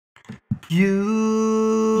You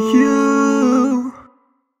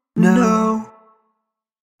know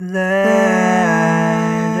that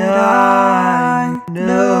I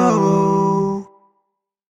know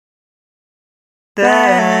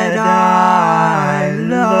that I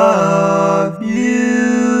love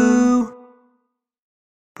you,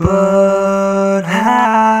 but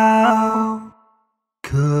how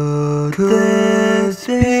could this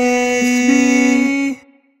be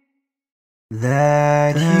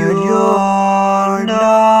that you're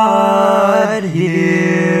not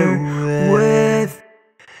here with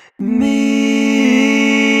me?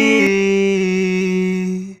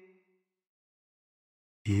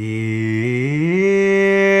 Here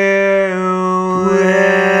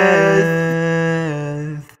with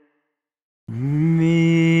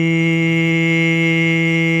me.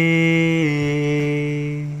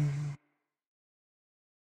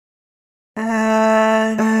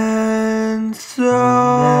 And so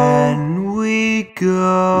then we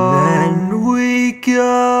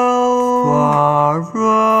go far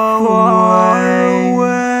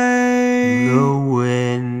away. The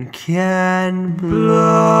wind can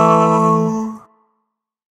blow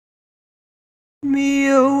me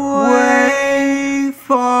away,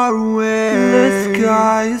 far away. The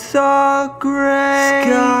skies are gray,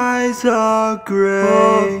 for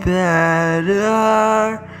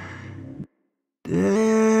better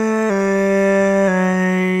days.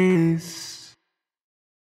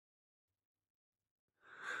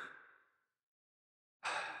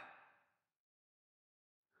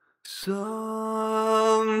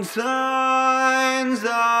 Sometimes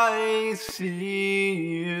I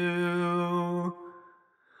see you,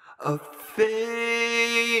 a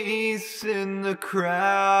face in the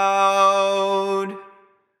crowd,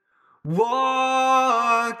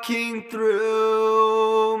 walking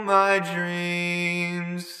through my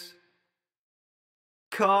dreams,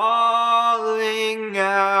 calling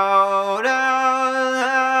out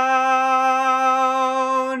loud.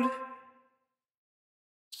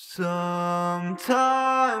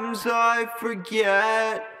 Sometimes I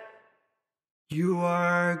forget you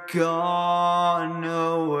are gone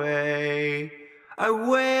away. I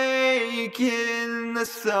wake in the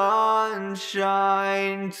sunshine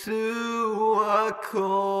to a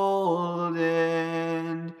cold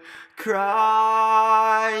and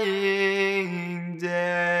crying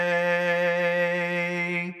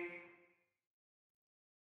day.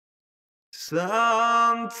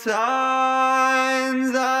 Sometimes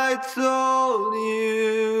I told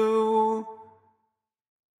you,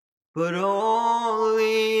 but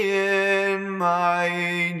only in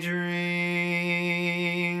my dreams.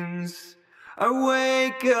 I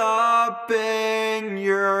wake up and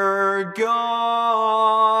you're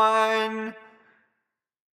gone,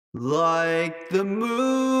 like the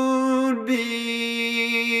moonbeams.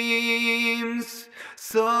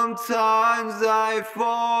 Sometimes I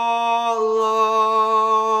follow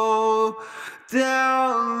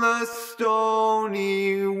down the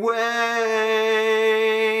stony way,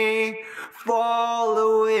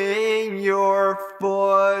 following your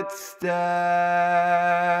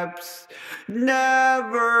footsteps,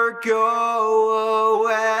 never go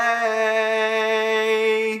away.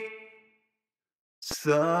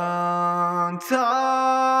 Sometimes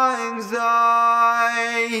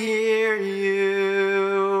I hear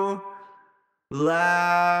you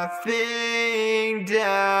laughing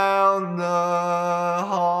down the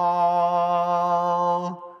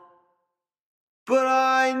hall, but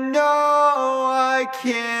I know I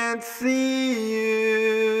can't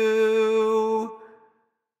see you.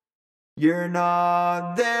 You're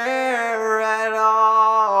not there at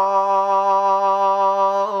all.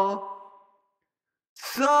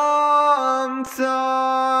 Sometimes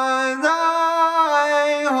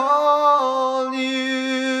I hold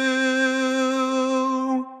you,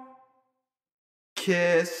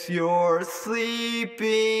 kiss your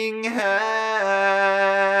sleeping head,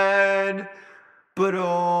 but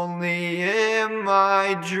only in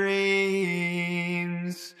my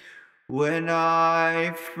dreams, when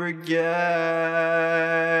I forget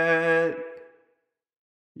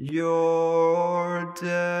you're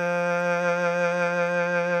dead.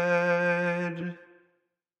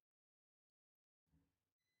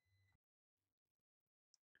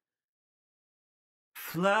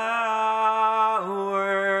 Flowers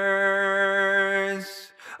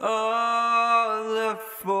of the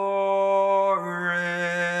forest,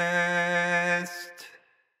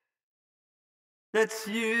 that's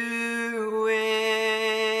you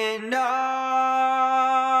and I.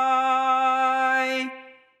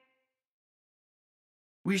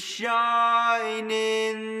 We shine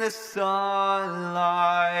in the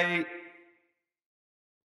sunlight,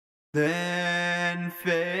 then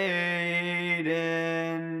fade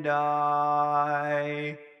and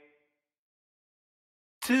die.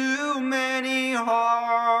 Too many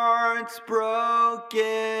hearts broken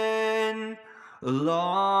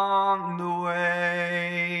along the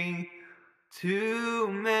way. Too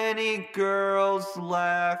many girls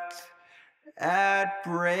left at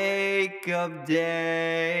break of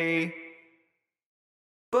day.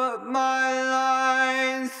 But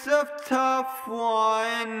my life's a tough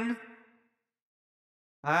one,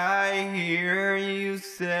 I hear you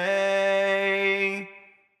say.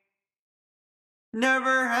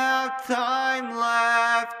 Never have time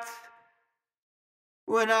left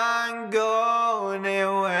when I'm going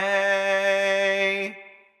away.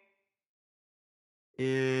 If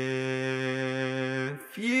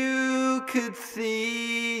you could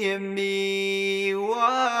see me,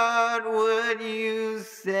 what would you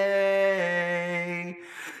say?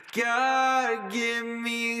 God, give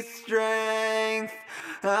me strength,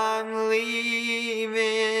 I'm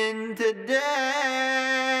leaving today.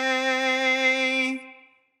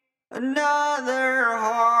 Another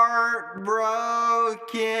heart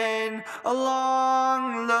broken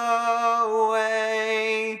along the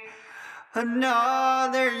way.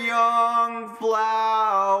 Another young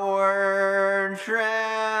flower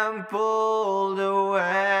trampled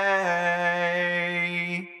away.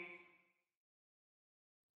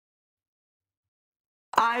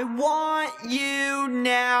 I want you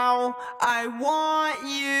now, I want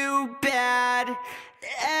you bad,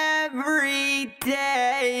 every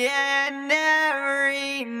day and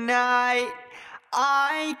every night.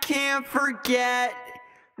 I can't forget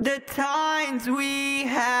the times we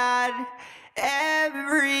had,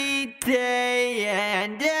 every day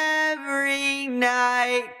and every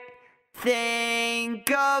night.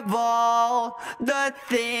 Think of all the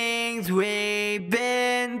things we've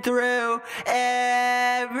been through,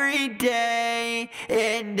 every day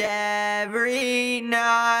and every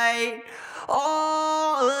night.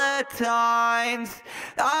 All the times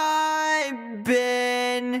I've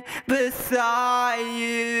been beside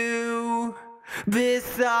you,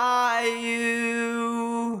 beside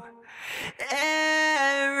you.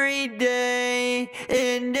 Every day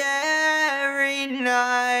and every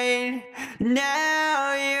night.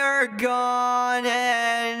 Now you're gone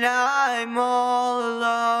and I'm all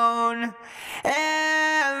alone.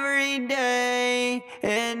 Every day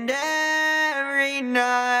and every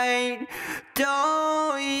night.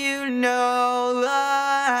 Don't you know the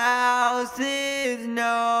house is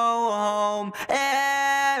no home?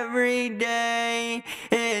 Every day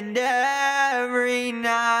and every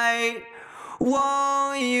night.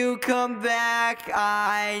 Won't you come back?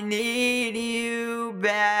 I need you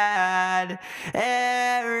bad.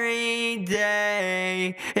 Every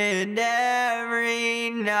day and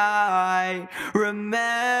every night.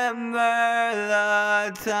 Remember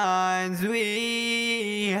the times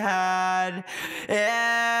we had.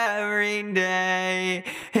 Every day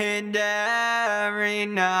and every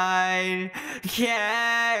night.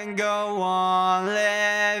 Can't go on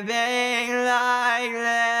living like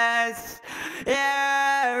this.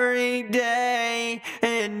 Every day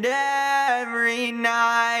and every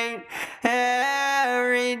night.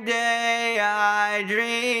 Every day I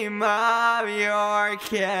dream of your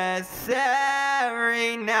kiss.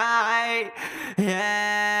 Every night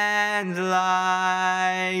and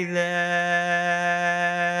like this.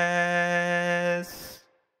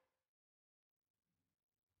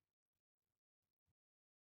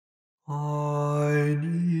 I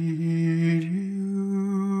need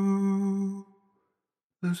you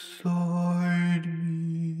beside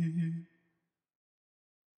me.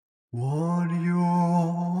 Want your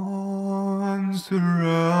arms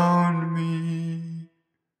around me.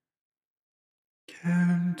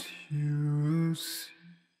 Can't you see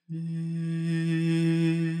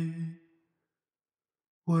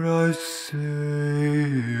what I say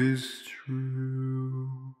is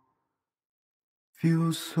true?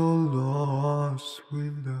 Feel so lost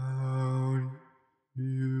without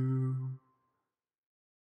you.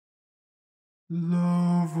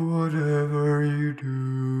 Love whatever you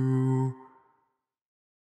do,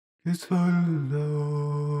 'cause I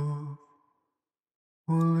love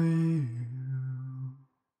only you.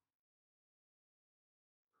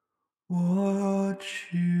 Watch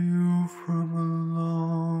you from a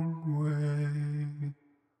long way.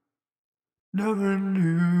 Never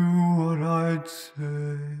knew what I'd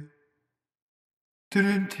say.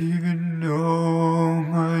 Didn't even know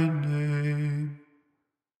my name.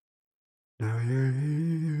 Now you're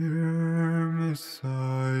here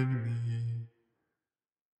beside me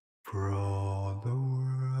for all the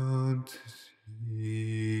world to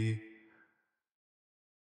see.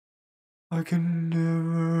 I can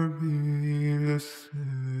never be the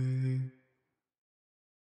same.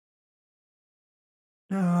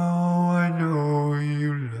 Now I know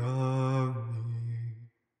you love me.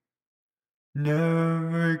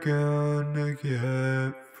 Never gonna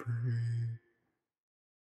get free.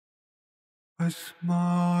 I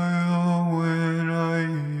smile when I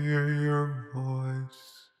hear your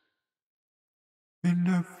voice. And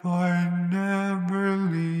if I never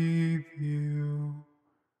leave you,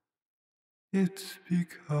 it's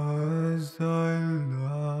because I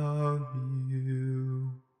love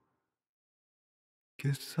you.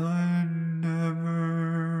 Guess I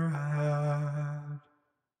never had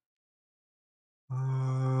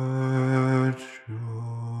a choice.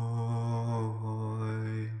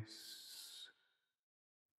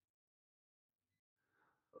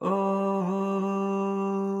 Oh,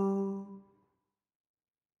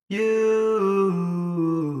 you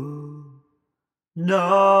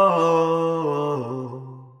know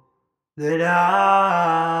that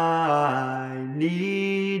I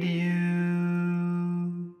need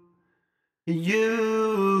you. You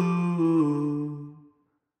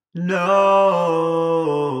know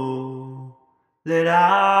that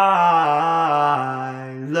I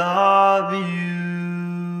love you.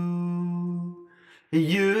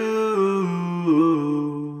 You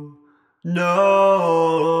know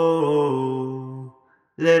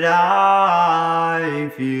that I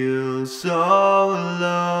feel so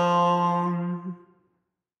alone.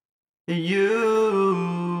 You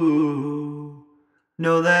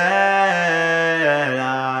know that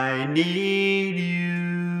I need you.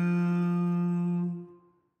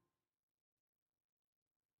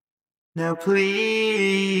 Now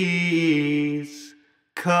please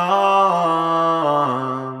come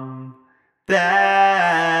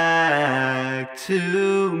back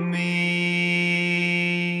to me.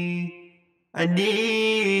 I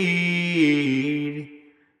need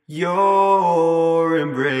your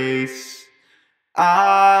embrace.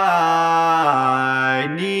 I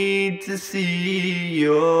need to see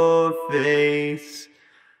your face.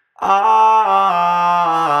 I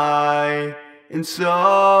am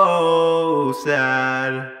so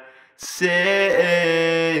sad,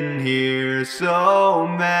 sitting here so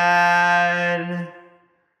mad.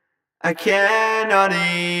 I cannot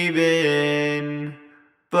even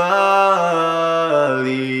believe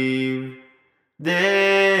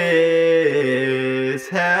this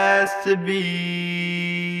has to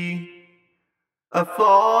be a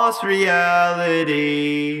false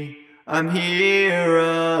reality. I'm here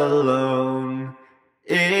alone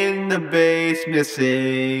in the basement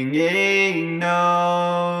singing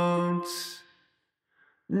notes.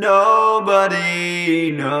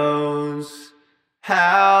 Nobody knows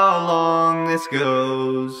how long this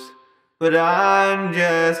goes, but I'm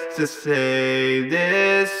just to say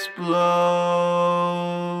this blows.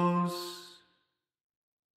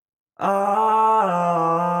 I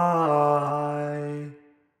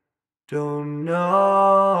don't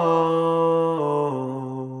know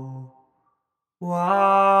why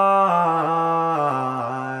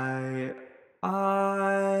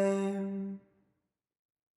I'm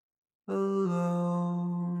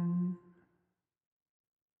alone.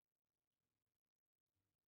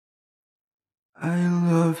 I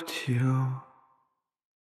loved you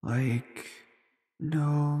like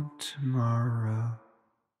no tomorrow,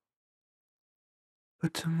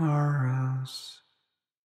 but tomorrow's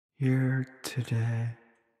here today.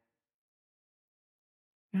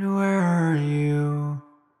 And where are you,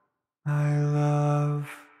 my love?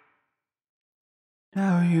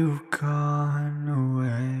 Now you've gone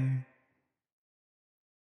away.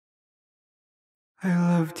 I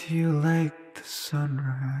loved you like the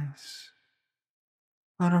sunrise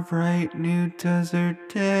on a bright new desert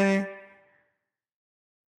day.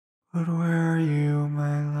 But where are you,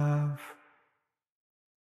 my love?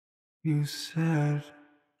 You said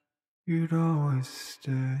you'd always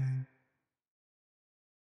stay.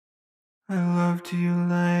 I loved you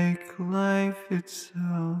like life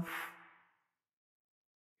itself.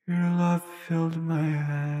 Your love filled my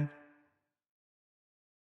head.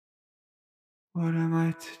 What am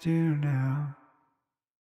I to do now?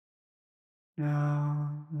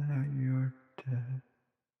 Now that you're dead.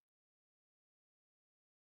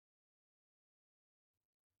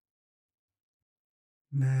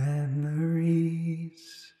 Memories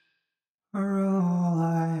are all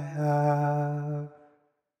I have.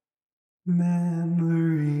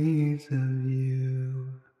 Memories of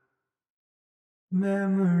you.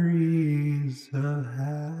 Memories of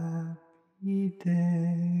happy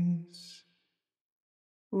days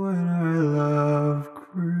when our love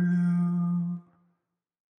grew.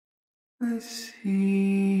 I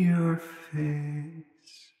see your face. face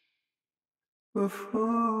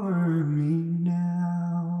before me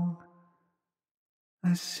now.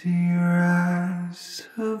 I see your eyes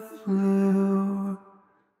of blue.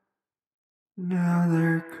 Now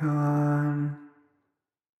they're gone.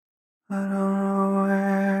 I don't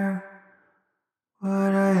know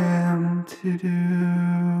what I am to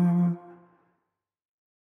do.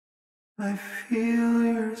 I feel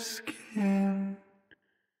your skin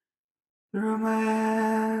through my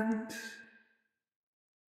hands,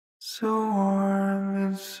 so warm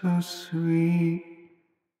and so sweet.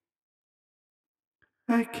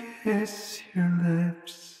 I kiss your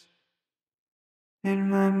lips in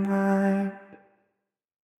my mind,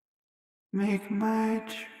 make my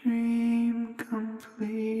dream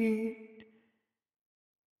complete.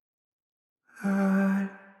 But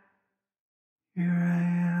here I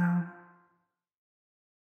am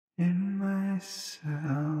in my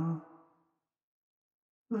cell,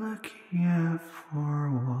 looking at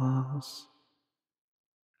four walls.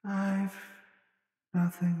 I've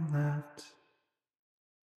nothing left,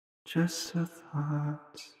 just a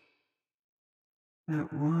thought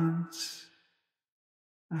that once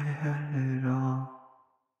I had it all.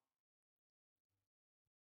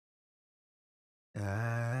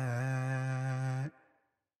 At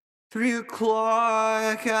 3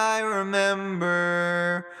 o'clock, I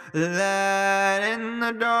remember that in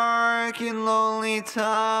the dark and lonely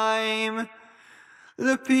time,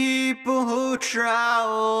 the people who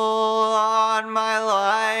travel on my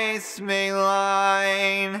life's main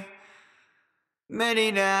line,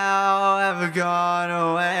 many now have gone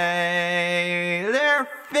away, their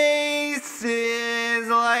faces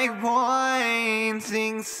like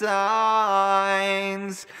pointing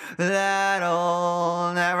signs that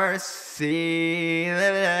I'll never see the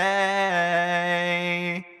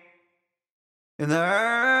day. In the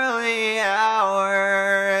early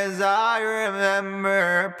hours, I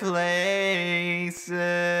remember places,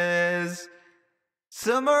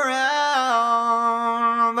 some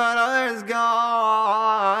around, but others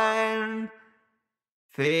gone,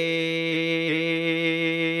 fading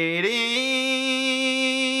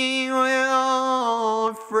with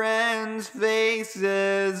old friends'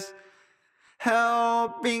 faces,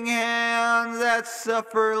 helping hands that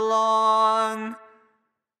suffer long,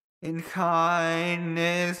 and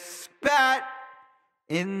kindness spat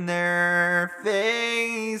in their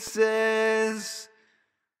faces.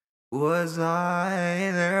 Was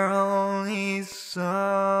I their only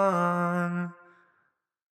son?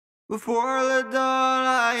 Before the dawn,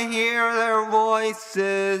 I hear their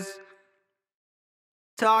voices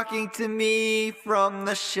talking to me from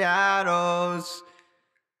the shadows.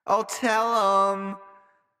 I'll tell them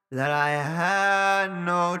that I had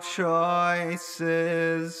no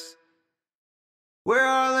choices. Where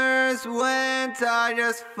others went, I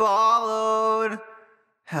just followed.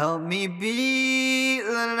 Help me beat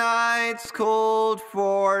the night's cold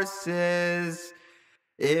forces.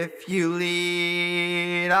 If you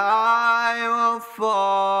lead, I will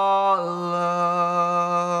follow.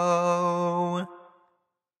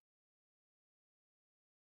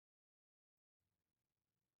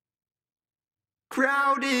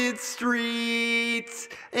 Crowded streets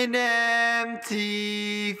and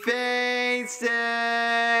empty faces,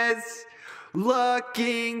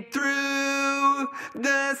 looking through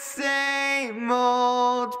the same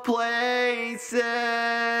old places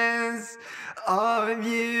of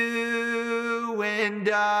you and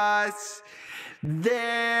us.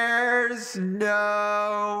 There's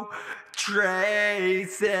no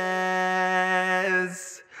traces.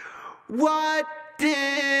 What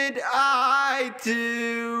did I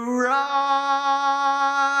do wrong?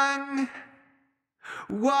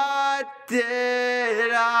 What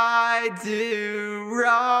did I do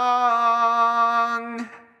wrong?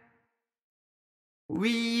 We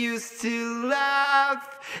used to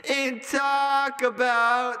laugh and talk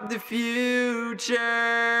about the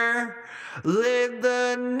future, live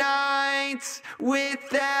the nights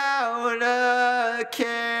without a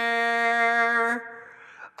care.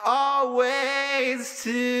 Always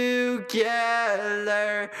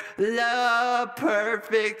together, the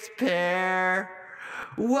perfect pair.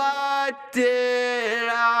 What did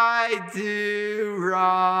I do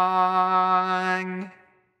wrong?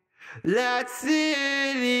 That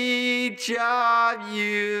city job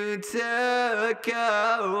you took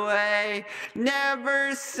away,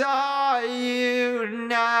 never saw you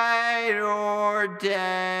night or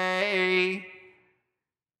day.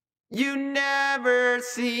 You never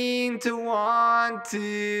seemed to want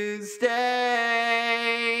to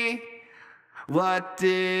stay. What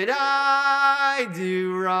did I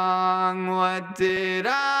do wrong? What did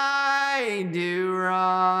I do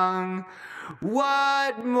wrong? wrong.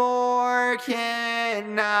 What more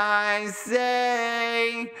can I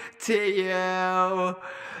say to you?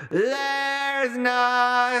 There's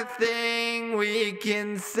nothing we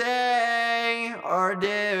can say or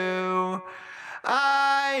do.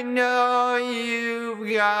 I know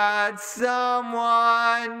you've got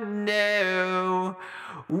someone new.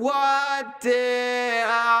 What did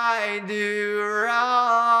I do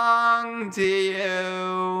wrong to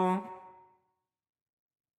you?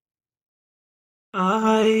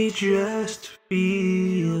 I just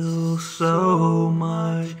feel so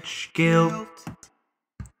much guilt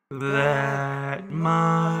that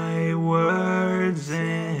my words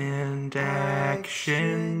and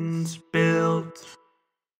actions built.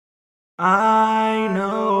 I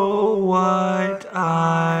know what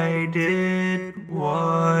I did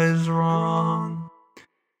was wrong.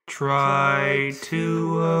 Try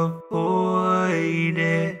to avoid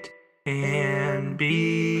it and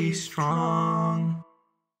be strong.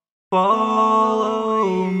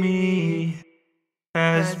 Follow me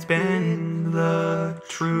has been the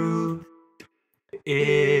truth.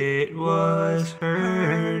 It was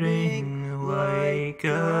hurting like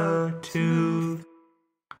a tooth.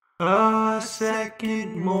 A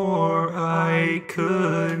second more I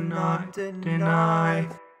could not deny.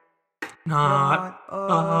 Not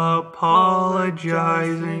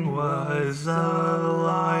apologizing was a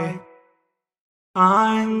lie.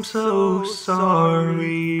 I'm so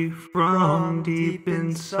sorry from deep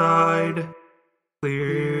inside.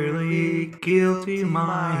 Clearly guilty,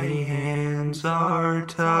 my hands are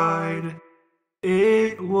tied.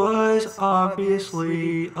 It was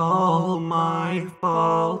obviously all my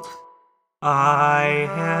fault. I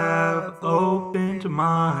have opened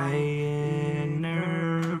my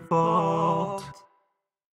inner vault.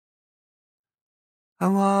 I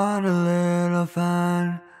want a little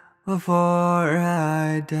fun before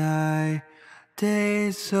I die.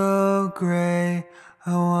 Days so gray,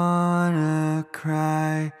 I wanna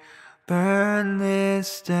cry. Burn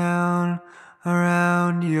this down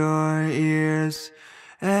around your ears,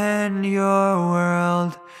 and your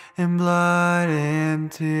world in blood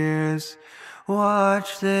and tears.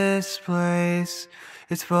 Watch this place,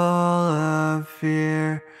 it's full of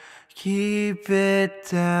fear. Keep it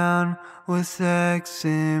down with sex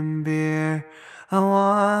and beer. I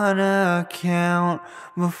wanna count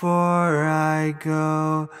before I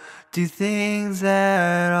go. Do things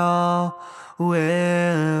that all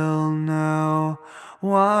will know.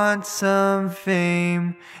 Want some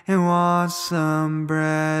fame and want some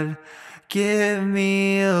bread. Give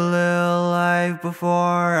me a little life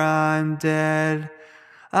before I'm dead.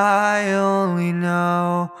 I only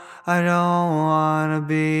know I don't wanna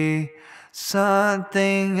be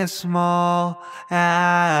something as small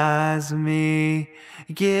as me.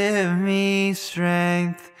 Give me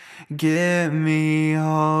strength, give me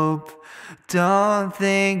hope. Don't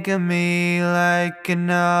think of me like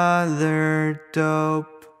another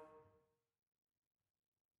dope.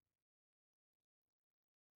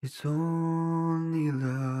 It's only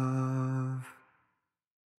love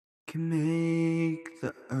can make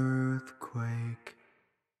the earth quake.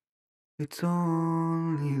 It's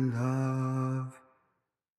only love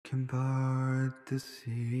can part the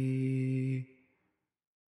sea.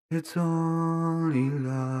 It's only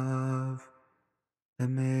love that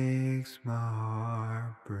makes my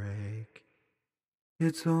heart break.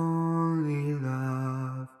 It's only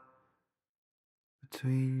love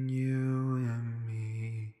between you and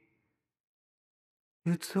me.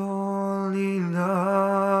 It's only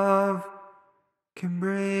love can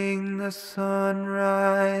bring the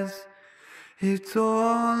sunrise. It's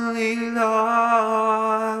only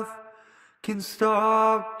love can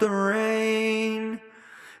stop the rain.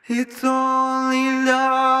 It's only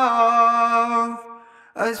love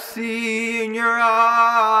I see in your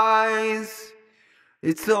eyes.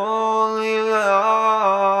 It's only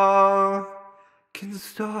love can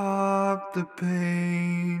stop the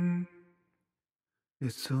pain.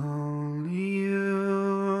 It's only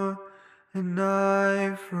you and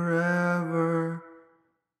I forever.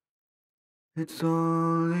 It's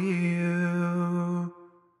only you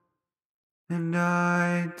and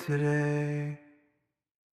I today.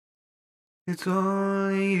 It's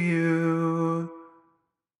only you.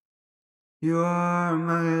 You are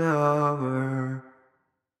my lover.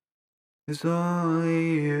 It's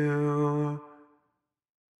only you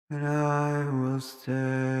and I will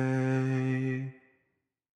stay.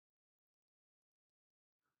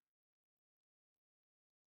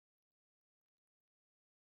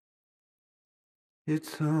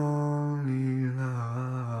 It's only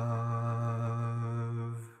love.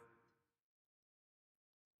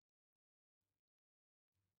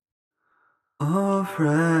 Oh,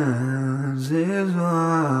 friends is what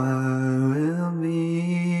will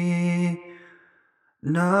be.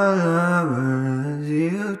 Not lovers,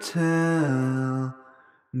 you tell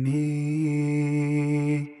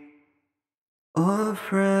me. Oh,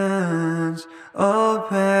 friends, all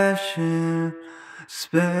passion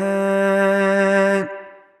spent.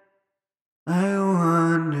 I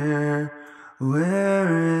wonder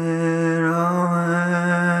where it all went.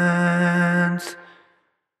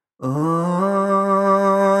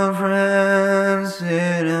 Oh, friends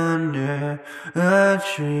sit under a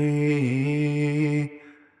tree,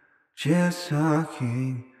 just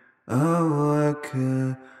talking of what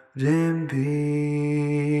couldn't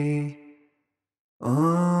be.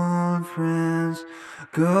 Old friends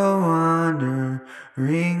go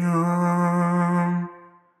wandering home.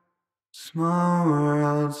 Small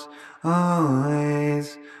worlds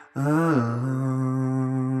always alone.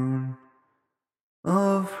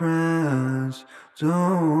 Old friends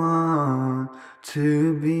don't want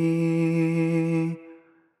to be.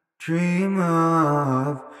 Dream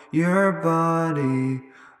of your body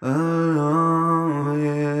alone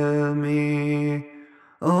with me.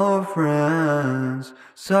 Old friends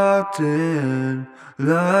sucked in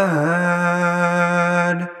lead.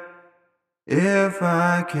 If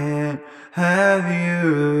I can't have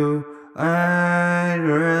you, I'd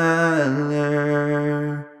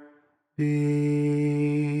rather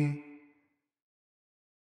be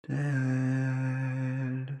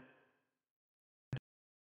dead.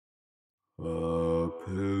 A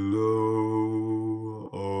pillow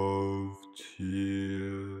of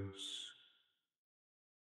tears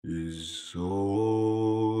is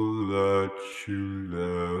all that you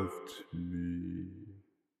left me.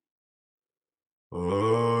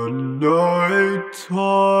 A night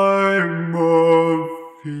time of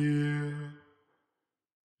fear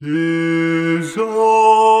is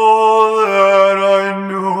all that I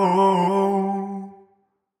know.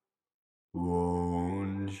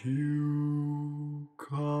 Won't you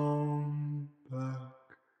come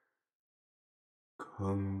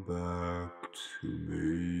back to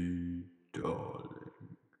me,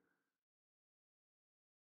 darling?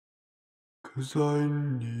 'Cause I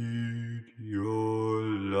need your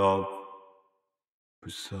love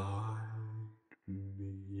beside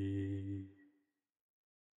me.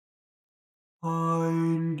 I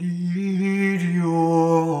need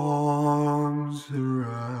your arms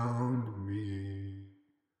around me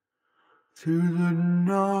through the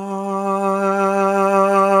nights.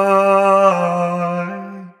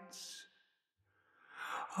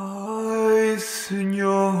 Ice in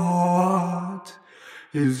your heart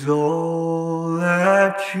is all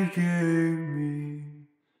that you gave me.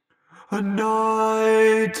 A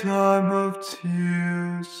night time of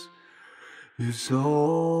tears is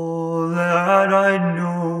all that I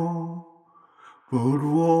know. But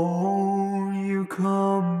won't you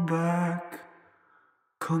come back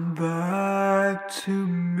to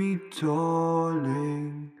me,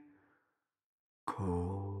 darling?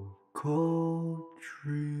 Cold, cold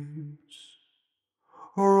dreams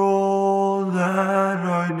are all that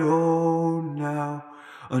I know now.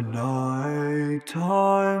 A night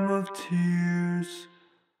time of tears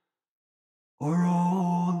are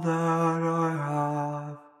all that I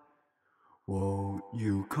have. Won't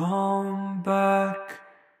you come back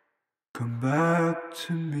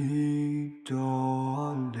to me,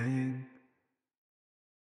 darling?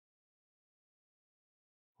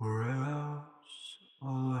 Or else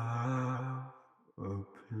I'll have a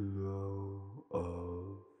pillow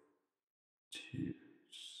of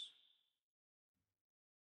tears.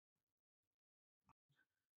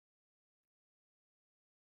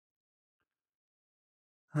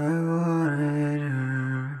 I wanted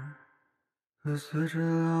her for such a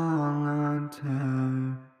long, long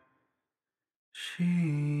time.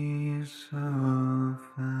 She's so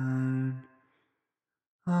fine.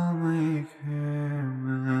 I'll make her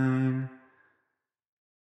mine.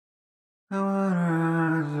 I want her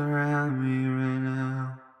arms around me right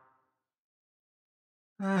now.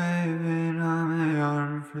 I've been on my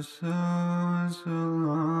own for so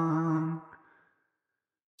long,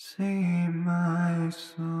 singing my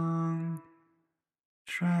song,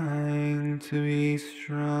 trying to be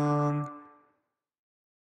strong.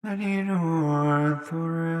 I need warmth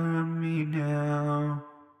around me now.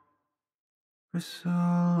 For so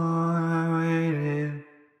long I waited,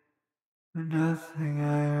 but nothing I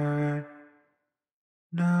heard.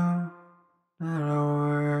 No, not a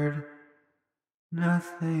word,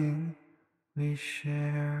 nothing we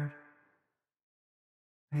shared.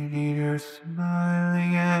 I need her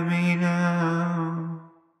smiling at me now.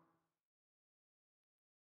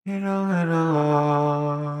 In a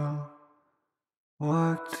little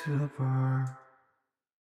walk to the bar,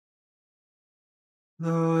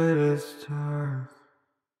 though it is dark,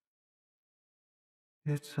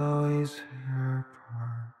 it's always her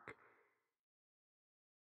park.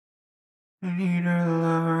 I need her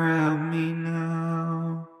love around me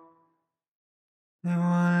now. Then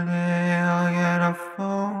one day I'll get a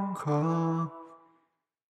phone call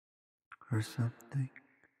or something.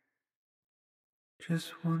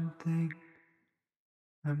 Just one thing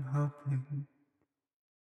I'm hoping.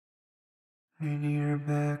 I need her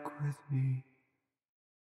back with me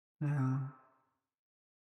now.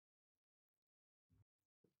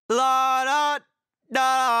 La da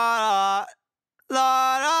da la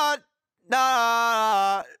da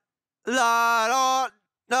da la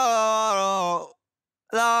da da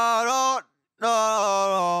la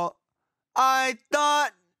da. I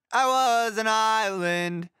thought I was an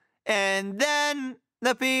island, and then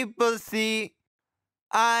the people see.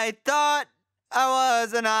 I thought I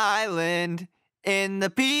was an island, and the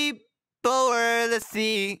people were the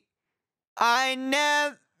sea. I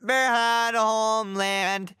never had a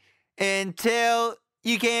homeland until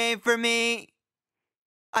you came for me.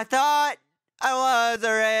 I thought I was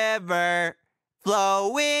a river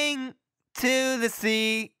flowing to the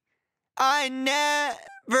sea. I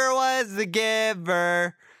never was a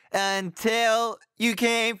giver until you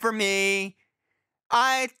came for me.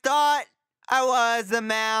 I thought I was a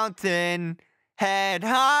mountain, head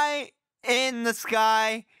high in the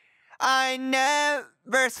sky. I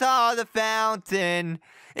never saw the fountain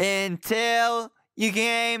until you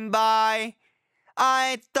came by.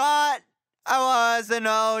 I thought I was an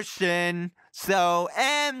ocean, so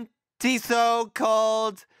empty, so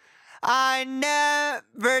cold. I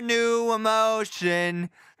never knew emotion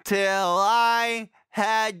till I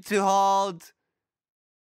had to hold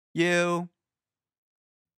you.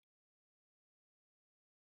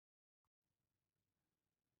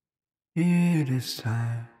 It is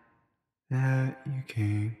time that you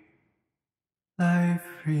came. Life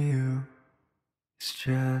for you is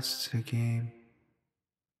just a game.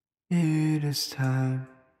 It is time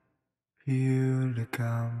for you to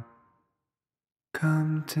come.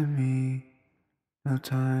 Come to me, no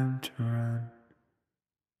time to run.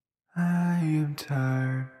 I am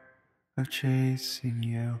tired of chasing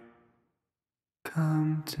you.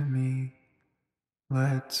 Come to me,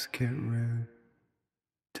 let's get rude.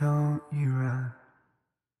 Don't you run,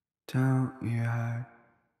 don't you hide.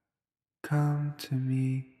 Come to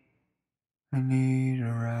me, I need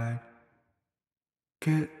a ride.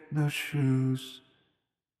 Get those shoes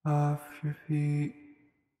off your feet.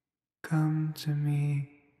 Come to me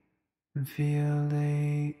and feel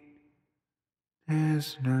late.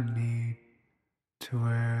 There's no need to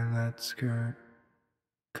wear that skirt.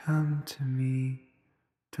 Come to me,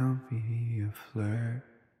 don't be a flirt.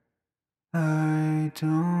 I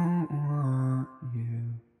don't want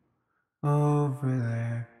you over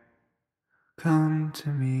there. Come to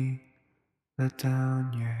me, let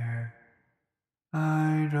down your hair.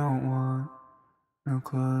 I don't want no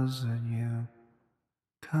clothes on you.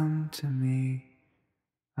 Come to me,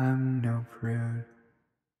 I'm no prude.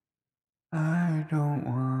 I don't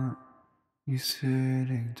want you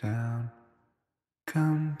sitting down.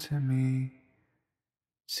 Come to me,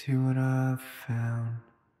 see what I've found.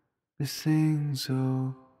 This thing's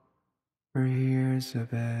over, here's a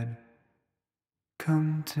bed.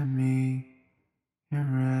 Come to me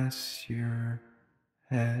and rest your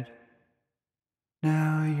head.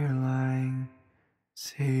 Now you're lying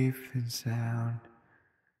safe and sound.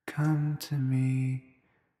 Come to me,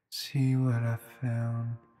 see what I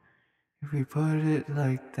found. If we put it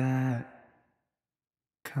like that,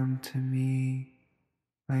 come to me,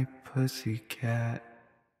 my pussycat.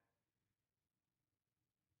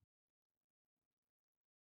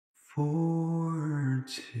 For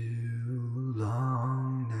too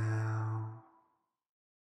long now,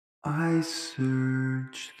 I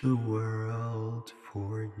searched the world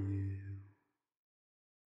for you.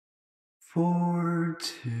 For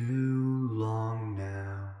too long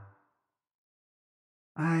now,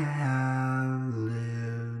 I have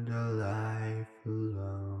lived a life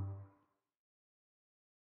alone.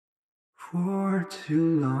 For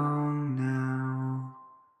too long now,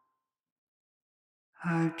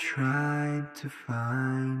 I've tried to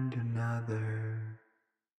find another.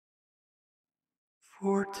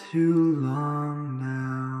 For too long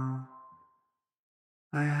now,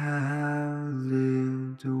 I have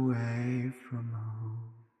lived away from home.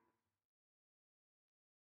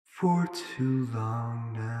 For too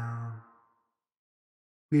long now,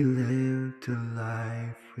 we lived a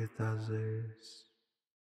life with others.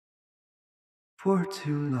 For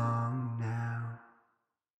too long now,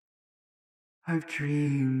 I've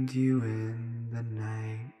dreamed you in the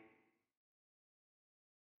night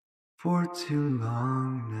for too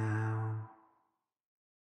long now.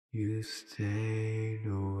 You stayed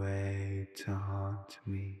away to haunt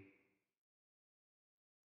me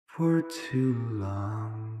for too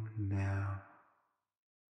long now.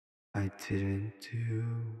 I didn't do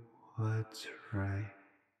what's right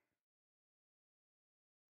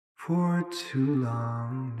for too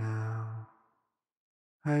long now.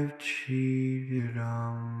 I've cheated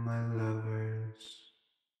on my lovers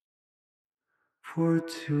for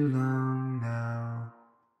too long now.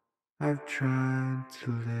 I've tried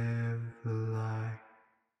to live a lie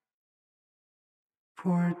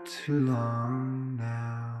for too long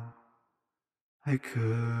now. I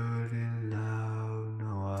couldn't love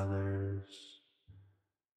no others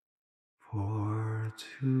for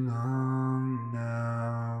too long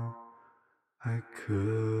now. I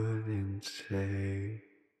couldn't say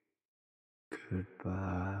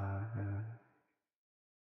goodbye.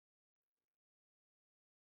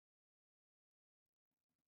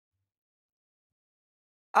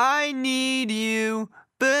 I need you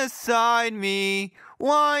beside me.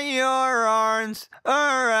 Want your arms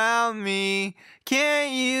around me.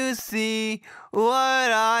 Can't you see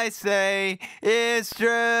what I say is true?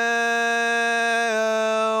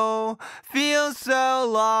 Feel so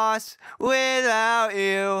lost without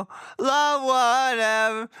you. Love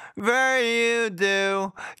whatever you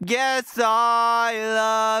do. Guess I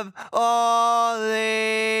love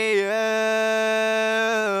only you.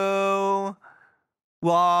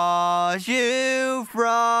 Watch you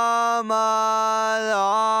from a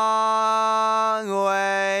long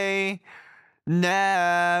way.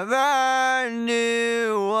 Never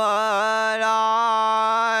knew what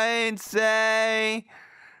I'd say.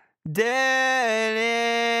 Didn't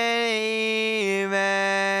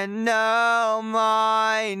even know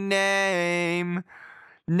my name.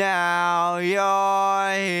 Now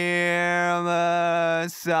you're here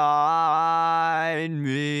beside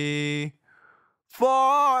me. For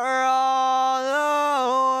all the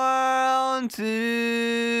world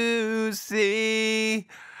to see,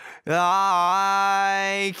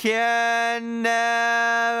 I can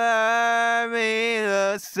never be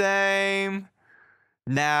the same.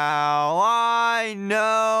 Now I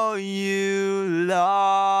know you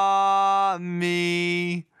love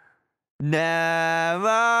me.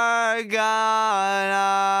 Never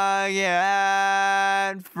gonna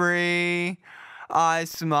get free. I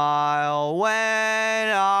smile when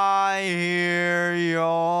I hear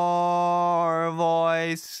your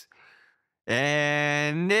voice.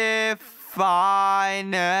 And if I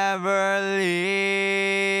never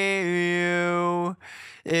leave you,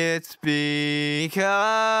 it's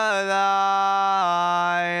because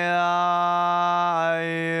I love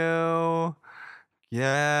you.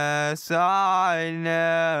 Yes, I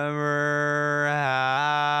never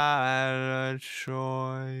had a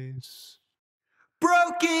choice.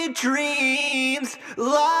 Broken dreams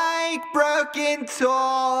like broken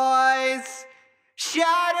toys.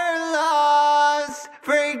 Shattered loves,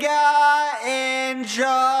 forgotten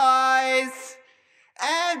joys.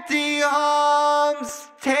 Empty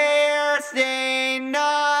homes, tear-stained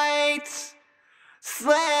nights.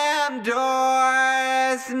 Slam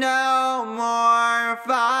doors, no more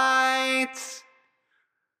fights.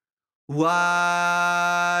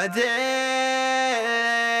 What did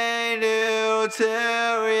they do to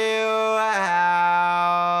you?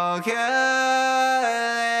 How could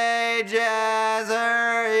they just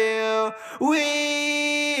hurt you?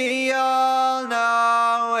 We all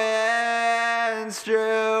know it's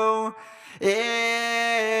true.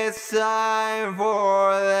 It's time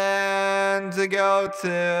for them to go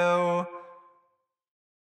too.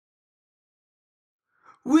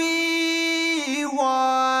 We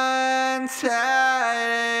once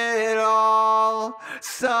had it all.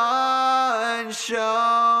 Sun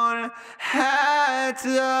shone, had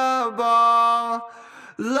the ball.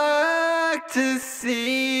 Look to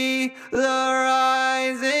see the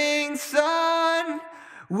rising sun.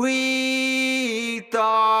 We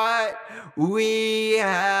thought we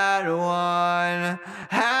had won.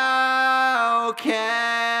 How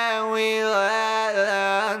can we let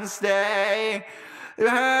them stay?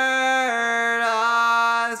 Hurt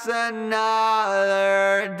us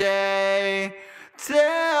another day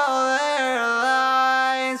till their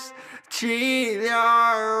lies cheat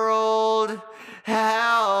our old.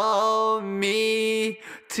 Help me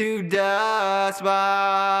to despise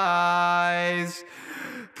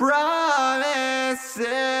promises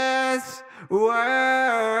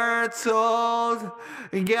were told.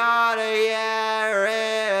 Gotta get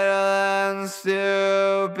rid of them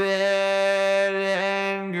stupid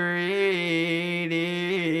and greedy.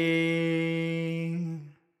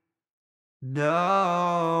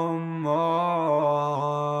 no more.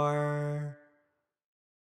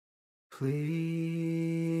 Please.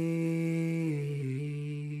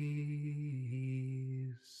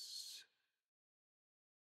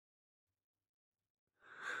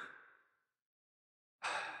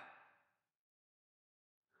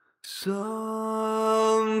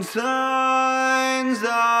 Sometimes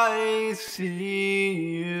I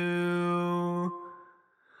see you,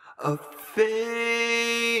 a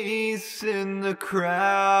face in the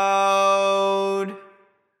crowd,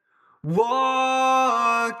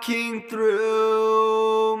 walking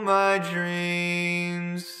through my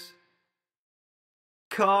dreams,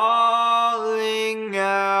 calling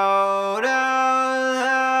out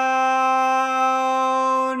loud.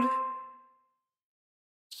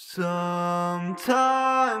 Sometimes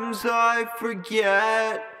I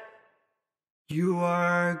forget you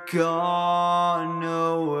are gone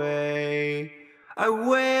away. I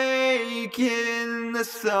wake in the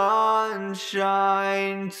sunshine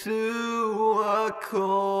to a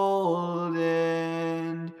cold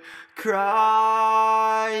and crying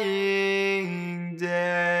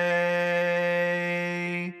day.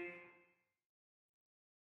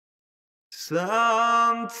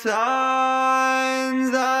 Sometimes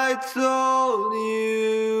I told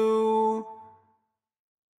you,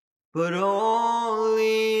 but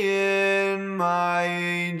only in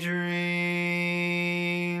my dreams.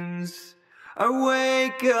 I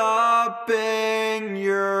wake up and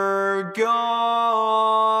you're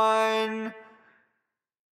gone,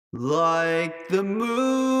 like the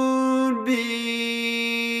moonbeams.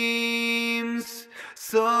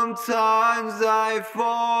 Sometimes I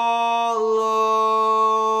follow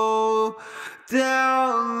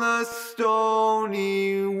down the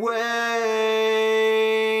stony way,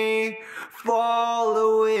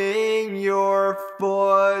 following your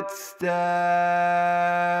footsteps,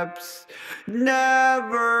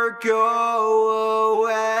 never go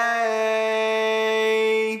away.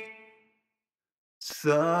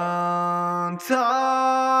 Sometimes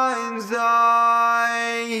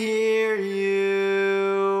I hear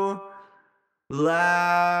you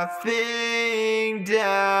laughing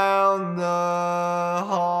down the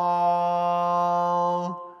hall,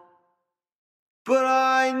 but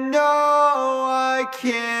I know I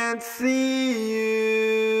can't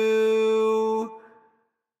see you.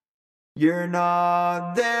 You're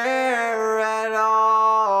not there at all.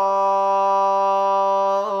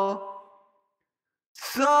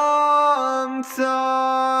 Sometimes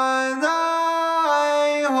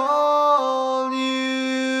I hold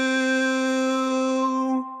you,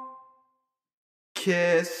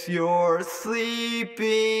 kiss your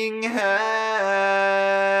sleeping head,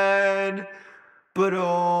 but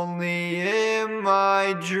only in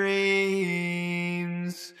my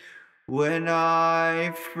dreams, when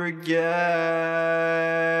I forget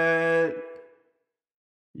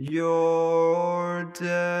you're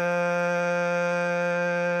dead.